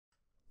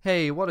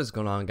Hey, what is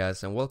going on,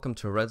 guys, and welcome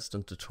to a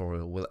redstone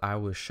tutorial where I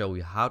will show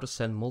you how to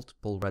send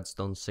multiple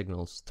redstone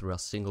signals through a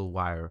single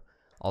wire,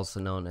 also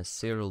known as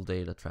serial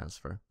data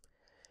transfer.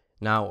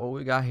 Now what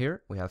we got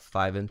here, we have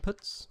 5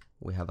 inputs,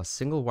 we have a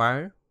single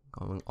wire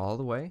going all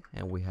the way,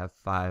 and we have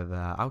 5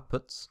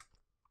 outputs.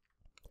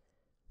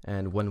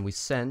 And when we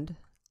send,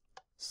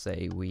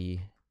 say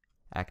we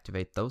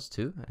activate those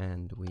two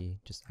and we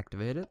just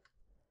activate it,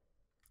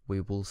 we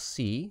will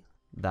see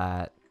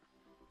that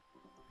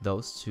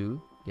those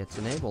two gets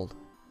enabled.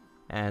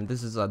 And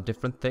this is a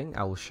different thing.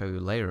 I will show you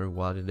later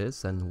what it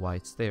is and why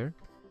it's there.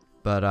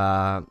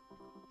 But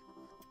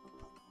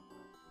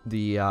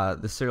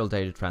the serial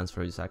data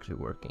transfer is actually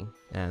working,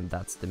 and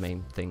that's the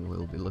main thing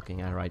we'll be looking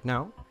at right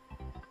now.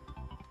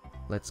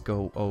 Let's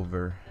go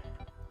over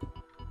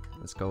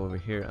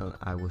here and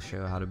I will show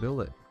you how to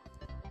build it.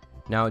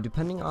 Now,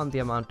 depending on the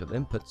amount of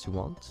inputs you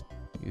want,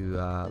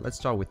 let's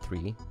start with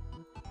 3.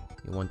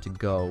 You want to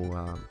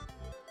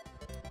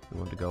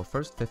go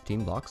first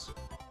 15 blocks.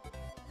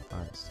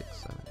 5, 6,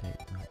 7, 8,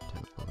 9,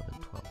 10, 11,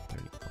 12,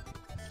 13, 14,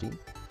 15.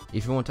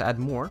 If you want to add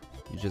more,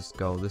 you just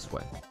go this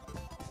way.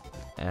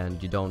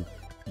 And you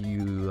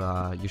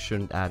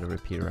shouldn't add a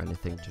repeater or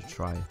anything to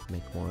try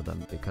make more of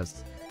them,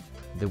 because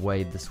the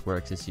way this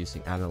works is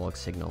using analog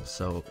signals.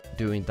 So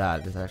doing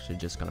that is actually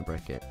just gonna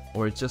break it,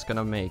 or it's just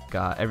gonna make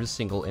every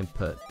single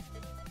input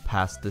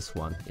past this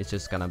one. It's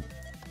just gonna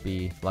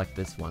be like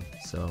this one.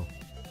 So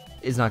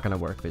it's not gonna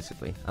work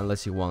basically,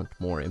 unless you want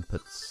more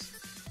inputs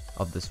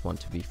of this one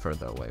to be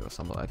further away or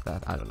something like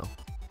that. I don't know.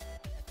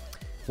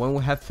 When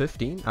we have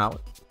 15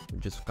 out, we're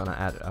just gonna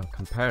add a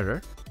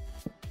comparator.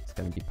 It's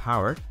gonna be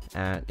powered,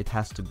 and it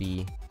has to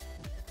be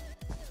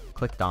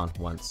clicked on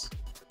once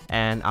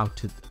and out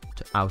to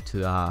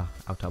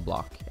a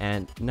block.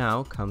 And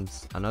now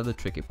comes another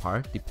tricky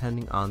part.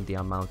 Depending on the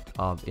amount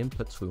of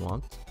inputs we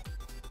want,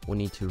 we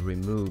need to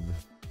remove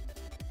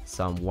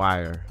some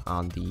wire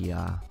on the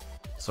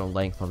some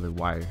length of the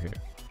wire here.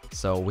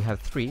 So we have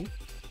 3,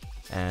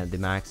 and the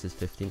max is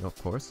 15, of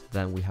course.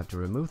 Then we have to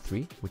remove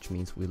 3, which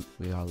means we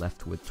are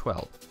left with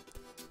 12.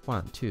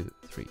 1, 2,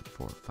 3,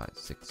 4, 5,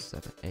 6,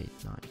 7, 8,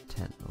 9,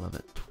 10,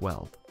 11,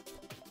 12.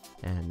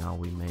 And now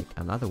we make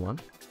another one.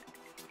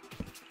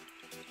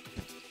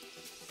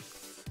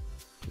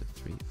 2,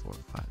 3, 4,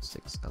 5,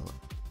 6, 11.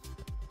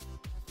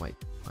 Wait,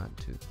 1,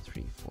 2,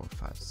 3, 4,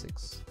 5,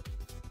 6,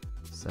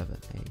 7,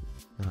 8,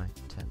 9,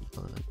 10,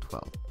 11,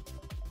 12.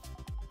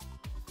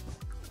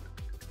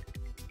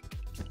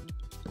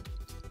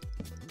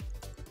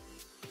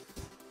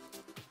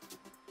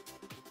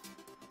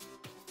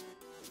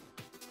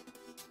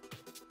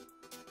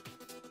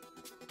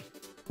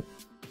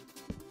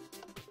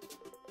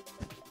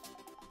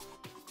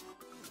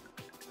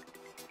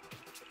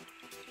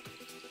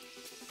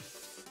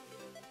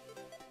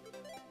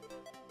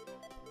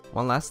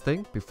 One last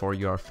thing before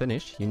you are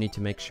finished, you need to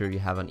make sure you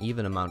have an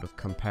even amount of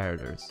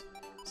comparators.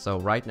 So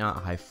right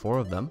now I have 4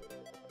 of them.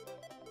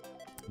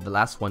 The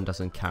last one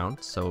doesn't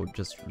count, so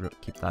just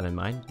keep that in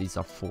mind. These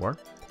are 4,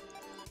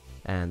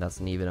 and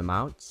that's an even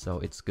amount, so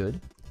it's good.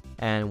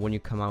 And when you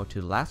come out to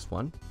the last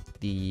one,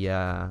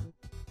 a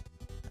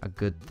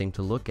good thing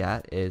to look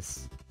at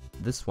is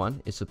this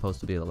one is supposed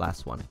to be the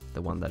last one,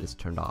 the one that is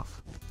turned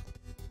off.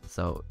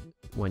 So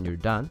when you're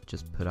done,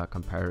 just put a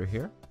comparator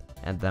here,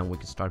 and then we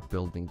can start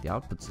building the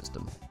output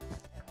system.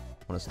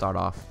 I want to start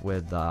off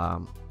with,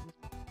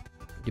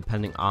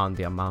 depending on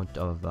the amount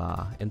of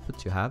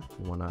inputs you have,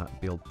 we want to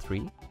build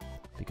 3,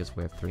 because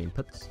we have 3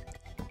 inputs.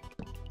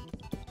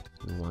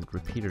 We want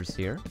repeaters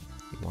here,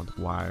 we want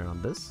wire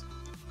on this,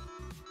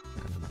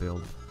 and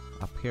build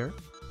up here,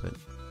 put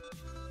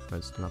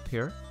redstone up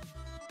here,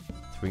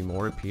 3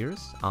 more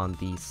repeaters on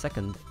the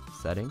second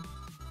setting,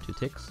 2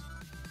 ticks,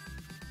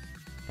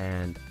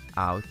 and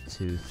out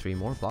to 3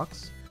 more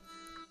blocks.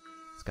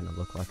 It's gonna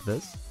look like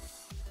this.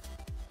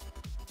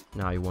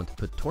 Now you want to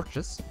put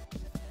torches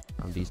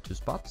on these 2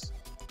 spots.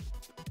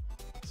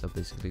 So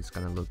basically it's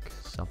gonna look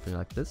something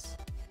like this.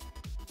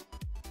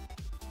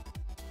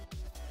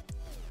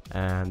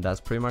 And that's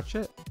pretty much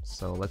it.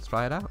 So let's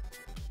try it out.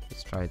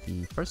 Let's try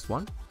the first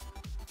one.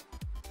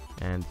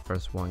 And the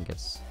first one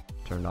gets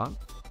turned on.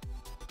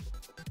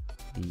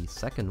 The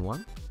second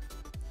one,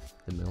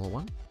 the middle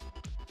one,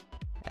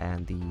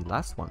 and the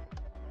last one.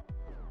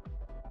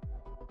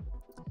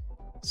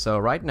 So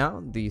right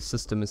now the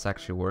system is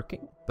actually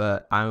working,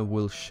 but I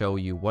will show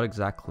you what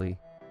exactly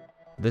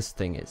this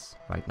thing is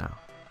right now.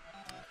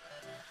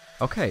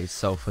 Okay,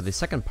 so for the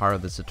second part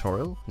of this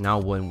tutorial, now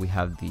when we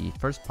have the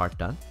first part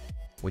done,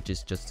 which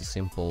is just the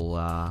simple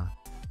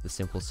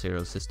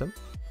serial system,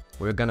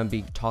 we're gonna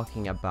be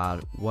talking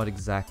about what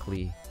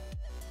exactly,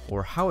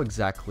 or how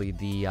exactly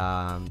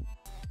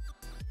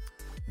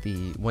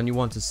when you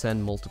want to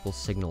send multiple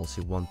signals,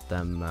 you want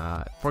them,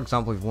 for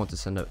example, if you want to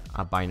send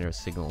a binary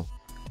signal,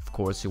 of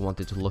course you want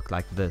it to look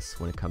like this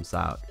when it comes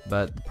out.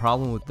 But the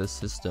problem with this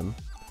system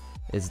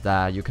is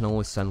that you can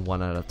only send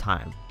one at a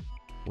time,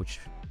 which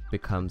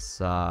becomes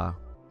a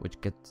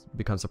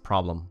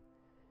problem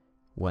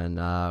when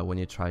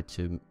you try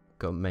to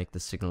make the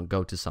signal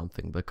go to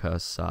something,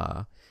 because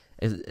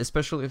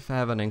especially if I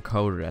have an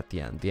encoder at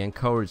the end, the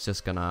encoder is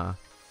just gonna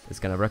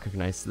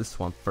recognize this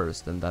one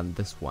first and then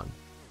this one,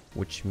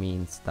 which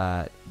means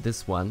that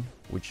this one,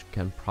 which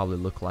can probably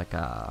look like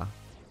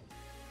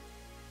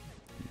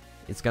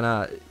it's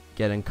gonna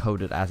get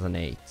encoded as an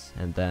 8,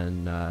 and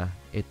then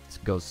it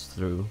goes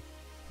through,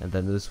 and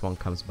then this one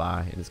comes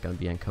by and it's gonna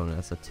be encoded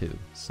as a 2.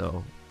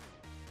 So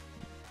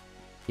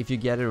if you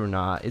get it or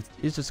not,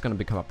 it's just gonna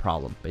become a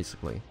problem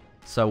basically.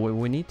 So what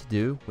we need to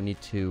do, we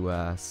need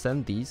to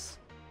send these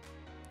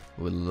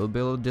with a little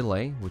bit of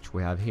delay, which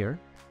we have here,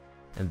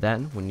 and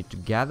then we need to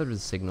gather the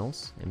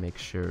signals and make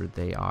sure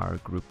they are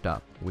grouped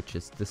up, which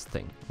is this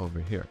thing over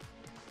here.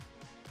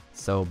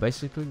 So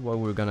basically what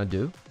we're gonna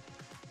do,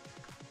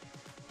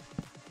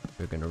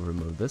 we're gonna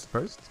remove this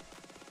first,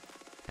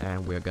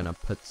 and we're gonna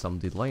put some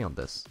delay on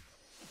this.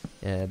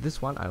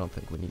 This one I don't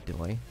think we need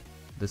delay.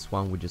 This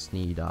one we just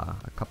need a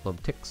couple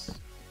of ticks.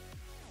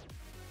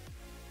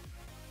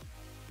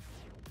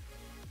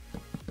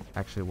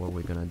 Actually, what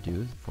we're gonna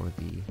do for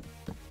the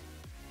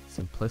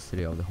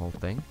simplicity of the whole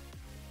thing,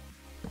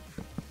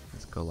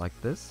 let's go like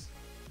this.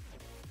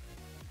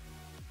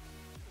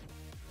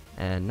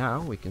 And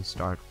now we can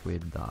start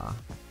with the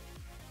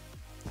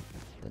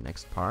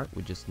next part.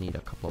 We just need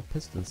a couple of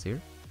pistons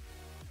here.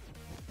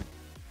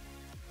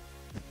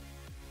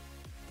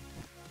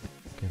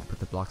 You can put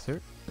the blocks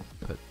here,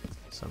 put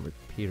some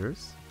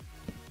repeaters,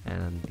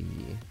 and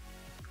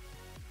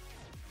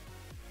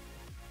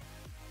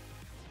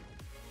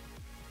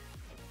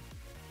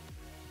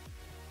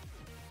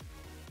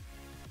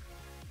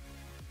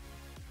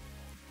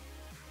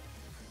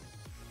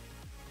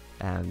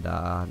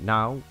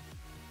now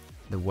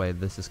the way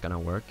this is gonna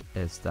work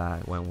is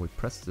that when we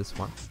press this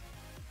one,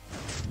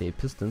 the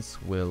pistons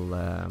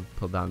will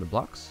pull down the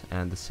blocks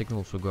and the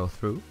signals will go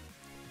through.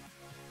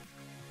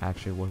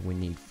 Actually, what we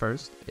need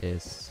first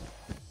is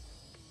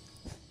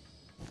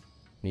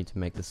need to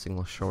make the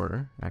signal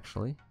shorter,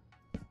 actually.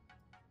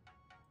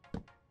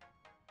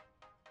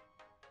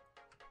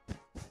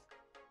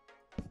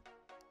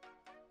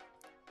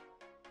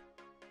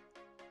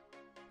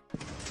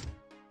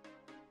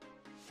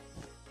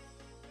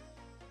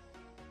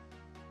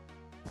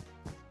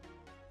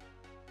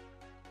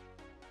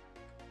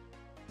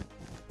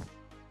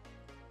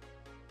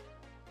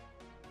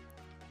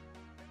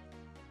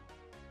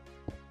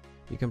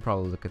 You can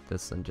probably look at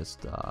this and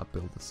just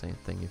build the same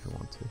thing if you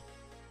want to.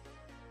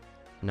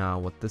 Now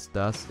what this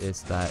does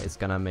is that it's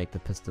gonna make the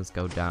pistons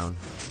go down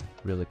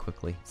really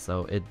quickly,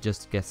 so it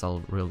just gets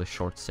a really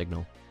short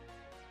signal.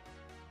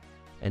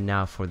 And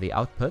now for the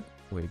output,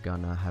 we're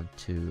gonna have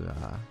to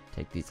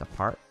take these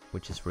apart,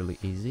 which is really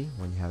easy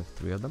when you have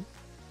 3 of them.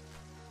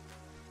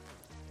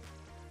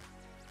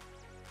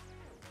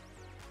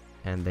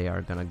 And they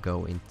are gonna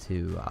go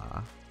into,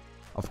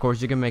 of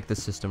course you can make the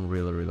system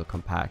really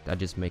compact. I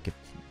just make it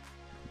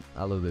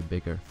a little bit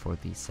bigger for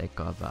the sake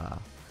of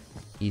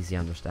easy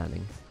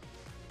understanding.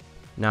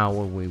 Now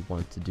what we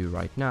want to do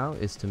right now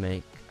is to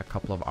make a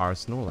couple of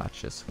RS0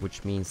 latches,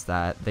 which means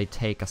that they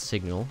take a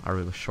signal, a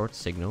really short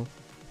signal,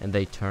 and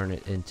they turn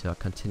it into a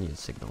continuous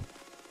signal.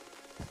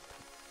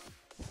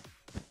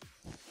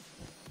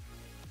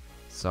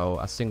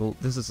 So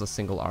this is a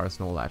single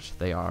RS0 latch.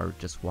 They are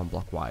just 1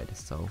 block wide,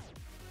 so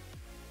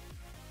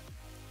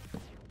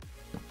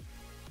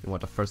you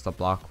want to first a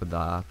block with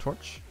a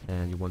torch,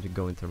 and you want to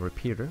go into a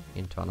repeater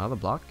into another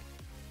block,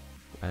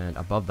 and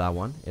above that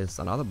one is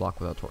another block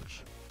with a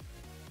torch,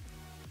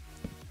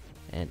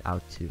 and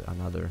out to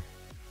another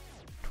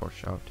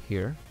torch out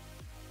here.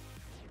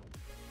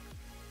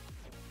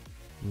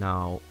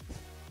 Now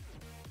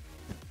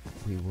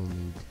we will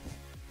need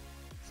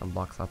some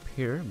blocks up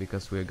here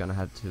because we're gonna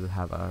have to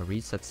have a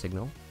reset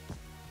signal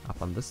up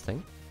on this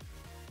thing.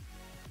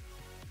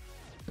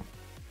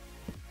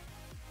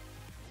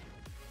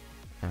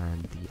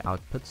 And the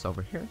outputs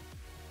over here.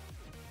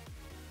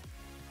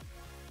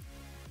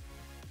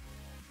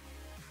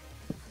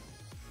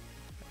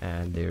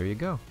 And there you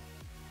go.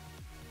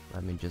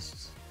 Let me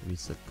just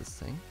reset this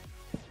thing.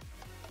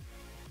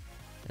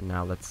 And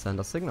now let's send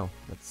a signal.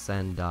 Let's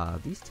send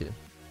these 2.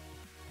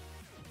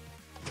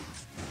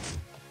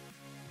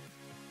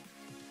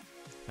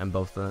 And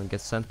both of them get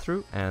sent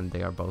through, and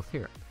they are both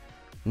here.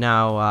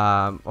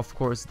 Now, of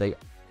course, the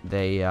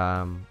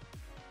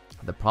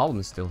problem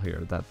is still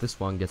here, that this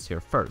one gets here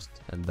first,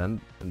 and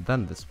then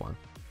this one.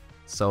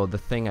 So the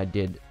thing I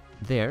did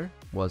there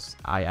was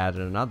I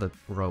added another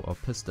row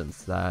of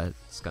pistons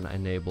that's gonna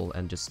enable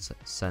and just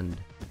send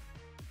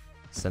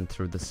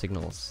through the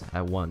signals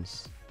at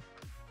once.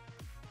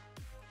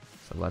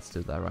 So let's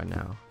do that right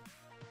now.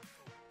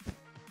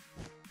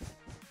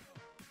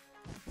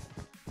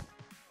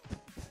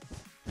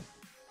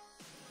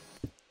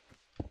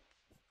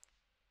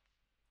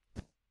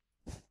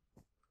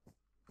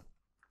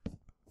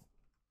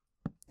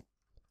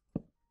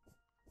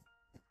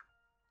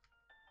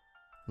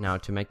 Now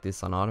to make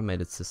this an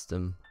automated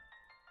system,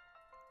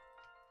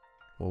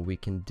 what we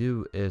can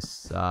do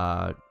is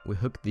we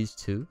hook these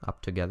 2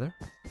 up together,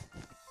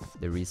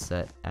 the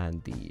reset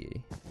and the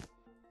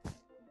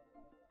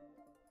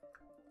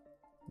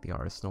the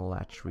arsenal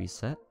latch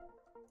reset.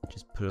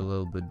 Just put a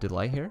little bit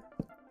delay here.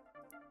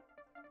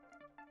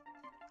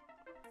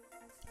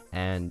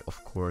 And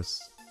of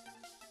course,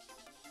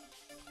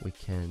 we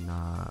can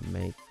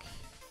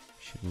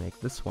should make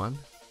this one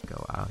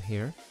go out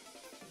here.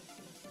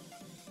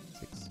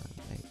 6, 7,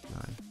 8,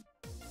 9.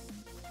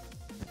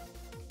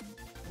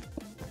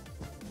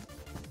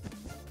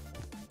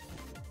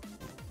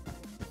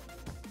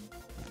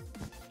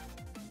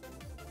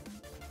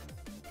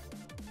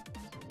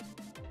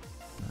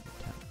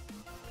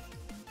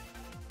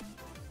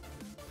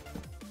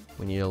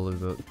 We need a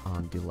little bit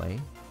on delay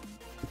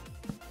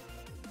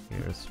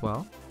here as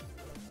well.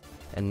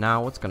 And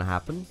now what's gonna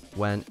happen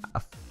when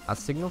a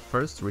signal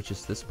first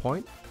reaches this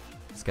point,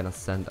 it's gonna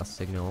send a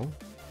signal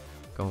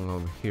going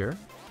over here,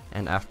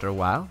 and after a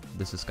while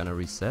this is gonna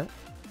reset,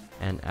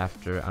 and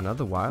after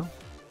another while,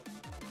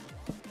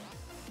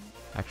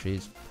 actually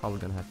it's probably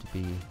gonna have to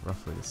be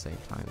roughly the same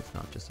time, if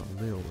not just a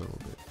little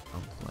bit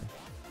of delay.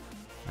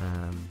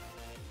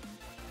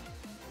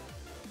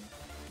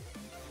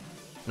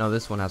 No,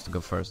 this one has to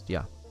go first,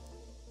 yeah.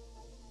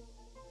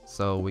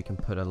 So we can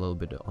put a little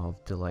bit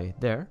of delay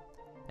there.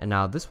 And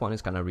now this one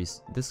is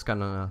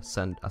gonna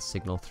send a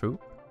signal through,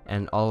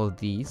 and all of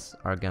these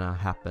are gonna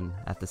happen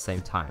at the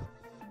same time.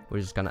 We're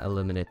just gonna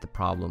eliminate the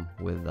problem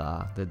with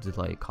the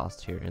delay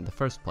cost here in the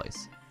first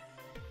place.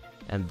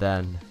 And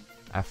then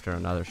after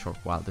another short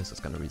while, this is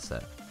gonna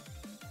reset.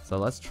 So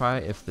let's try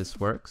if this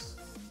works.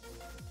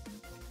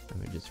 Let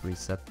me just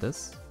reset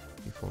this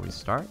before we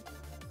start.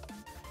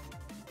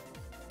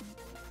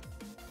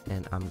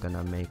 And I'm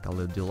gonna make a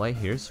little delay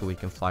here so we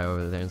can fly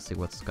over there and see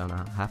what's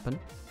gonna happen.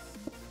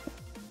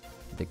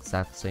 The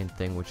exact same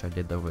thing which I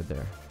did over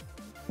there.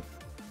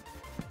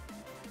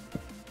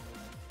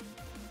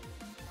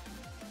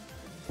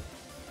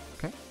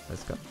 Okay,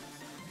 let's go.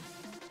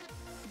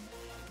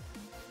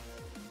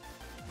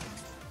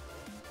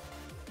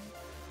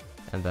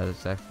 And that is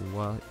exactly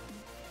what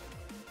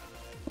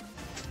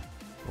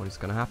is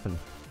gonna happen.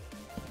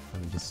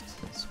 Let me just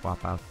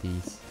swap out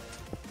these.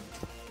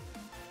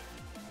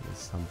 There's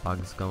some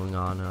bugs going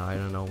on, and I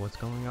don't know what's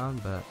going on,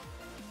 but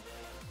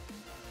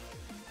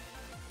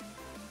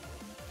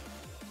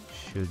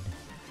should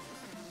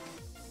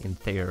in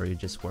theory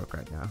just work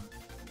right now.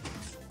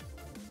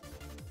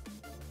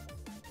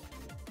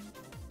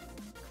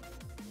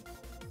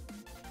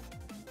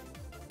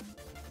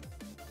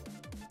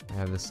 I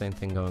have the same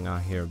thing going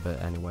on here, but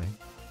anyway,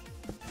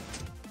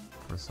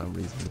 for some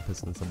reason the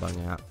pistons are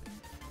bugging out.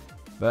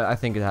 But I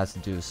think it has to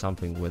do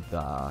something with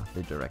the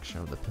direction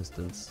of the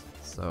pistons.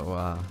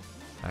 So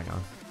hang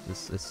on,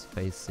 this is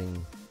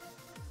facing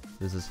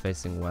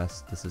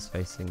west, this is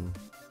facing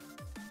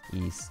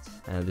east,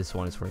 and this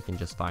one is working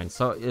just fine.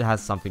 So it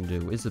has something to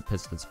do. Is the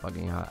pistons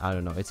bugging out? I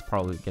don't know. It's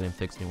probably getting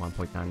fixed in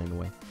 1.9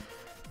 anyway.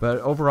 But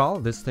overall,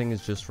 this thing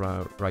is just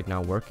right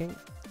now working,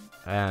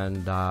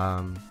 and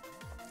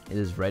it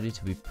is ready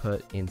to be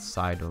put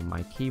inside of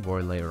my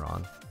keyboard later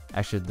on.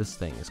 Actually, this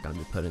thing is going to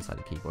be put inside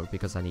the keyboard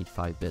because I need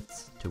 5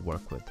 bits to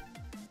work with.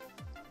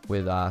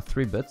 With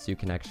 3 bits, you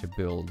can actually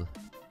build,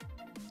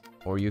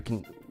 or you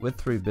can, with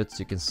 3 bits,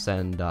 you can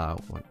send 1,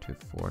 2,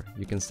 4.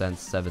 You can send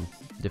 7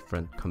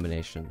 different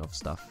combination of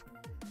stuff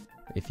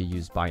if you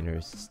use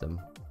binary system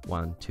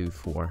 1, 2,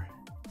 4,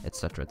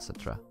 etc,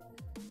 etc.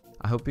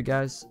 I hope you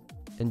guys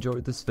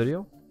enjoyed this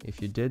video. If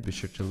you did, be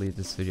sure to leave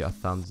this video a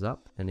thumbs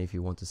up, and if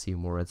you want to see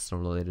more redstone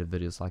related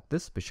videos like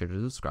this, be sure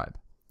to subscribe.